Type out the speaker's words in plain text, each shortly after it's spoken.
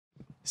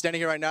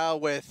Standing here right now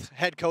with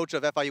head coach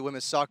of FIU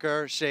women's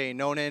soccer, Sharolta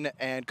Nonen.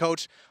 And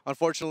coach,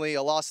 unfortunately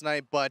a loss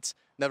tonight, but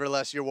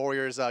nevertheless your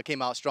Warriors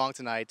came out strong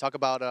tonight. Talk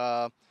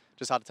about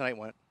just how tonight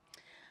went.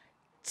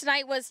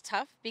 Tonight was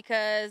tough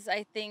because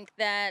I think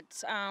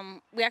that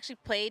we actually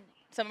played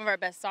some of our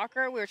best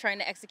soccer. We were trying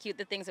to execute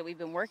the things that we've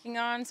been working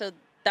on, so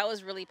that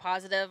was really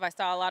positive. I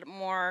saw a lot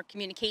more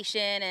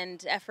communication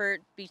and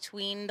effort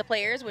between the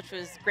players, which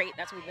was great.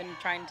 That's what we've been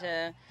trying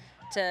to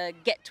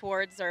get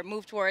towards or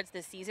move towards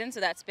this season, so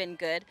that's been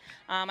good.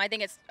 I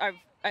think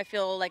I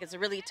feel like it's a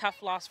really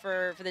tough loss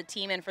for the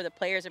team and for the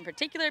players in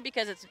particular,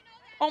 because it's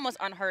almost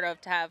unheard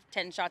of to have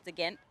 10 shots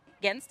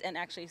against and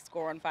actually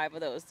score on 5 of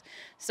those.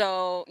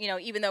 So,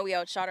 even though we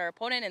outshot our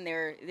opponent and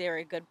they're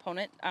a good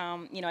opponent,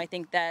 I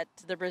think that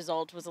the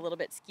result was a little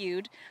bit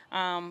skewed.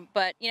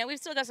 But, we've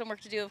still got some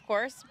work to do, of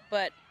course,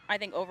 but I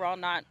think overall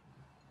not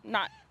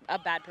a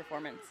bad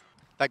performance.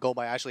 That goal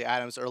by Ashley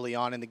Adams early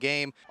on in the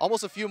game.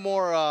 Almost a few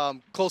more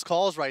close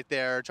calls right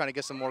there, trying to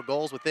get some more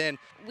goals within.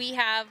 We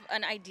have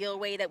an ideal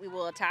way that we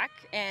will attack,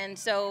 and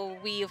so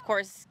we, of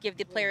course, give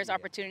the players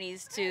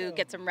opportunities to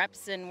get some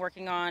reps and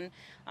working on,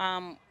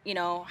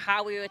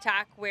 how we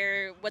attack,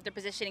 what their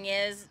positioning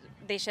is.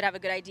 They should have a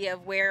good idea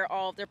of where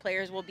all of their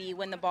players will be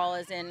when the ball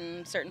is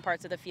in certain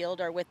parts of the field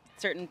or with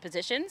certain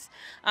positions.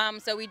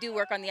 So we do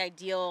work on the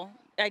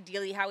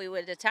ideally how we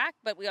would attack,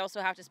 but we also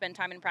have to spend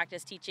time in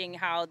practice teaching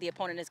how the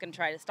opponent is going to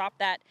try to stop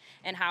that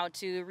and how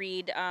to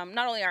read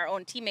not only our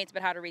own teammates,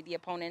 but how to read the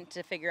opponent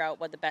to figure out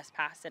what the best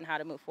pass and how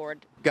to move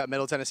forward. Got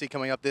Middle Tennessee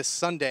coming up this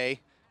Sunday.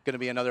 Going to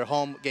be another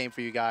home game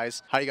for you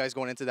guys. How are you guys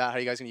going into that? How are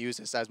you guys going to use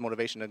this as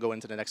motivation to go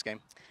into the next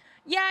game?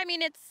 Yeah, I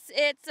mean,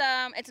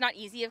 it's not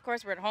easy, of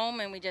course. We're at home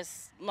and we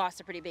just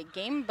lost a pretty big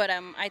game, but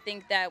I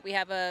think that we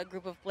have a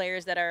group of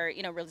players that are,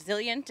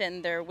 resilient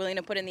and they're willing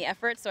to put in the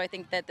effort. So I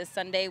think that this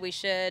Sunday we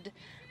should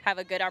have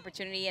a good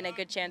opportunity and a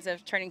good chance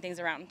of turning things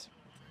around.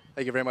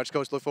 Thank you very much,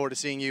 Coach. Look forward to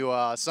seeing you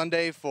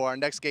Sunday for our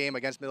next game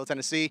against Middle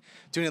Tennessee.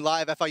 Tune in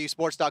live,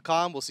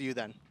 FIUsports.com. We'll see you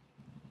then.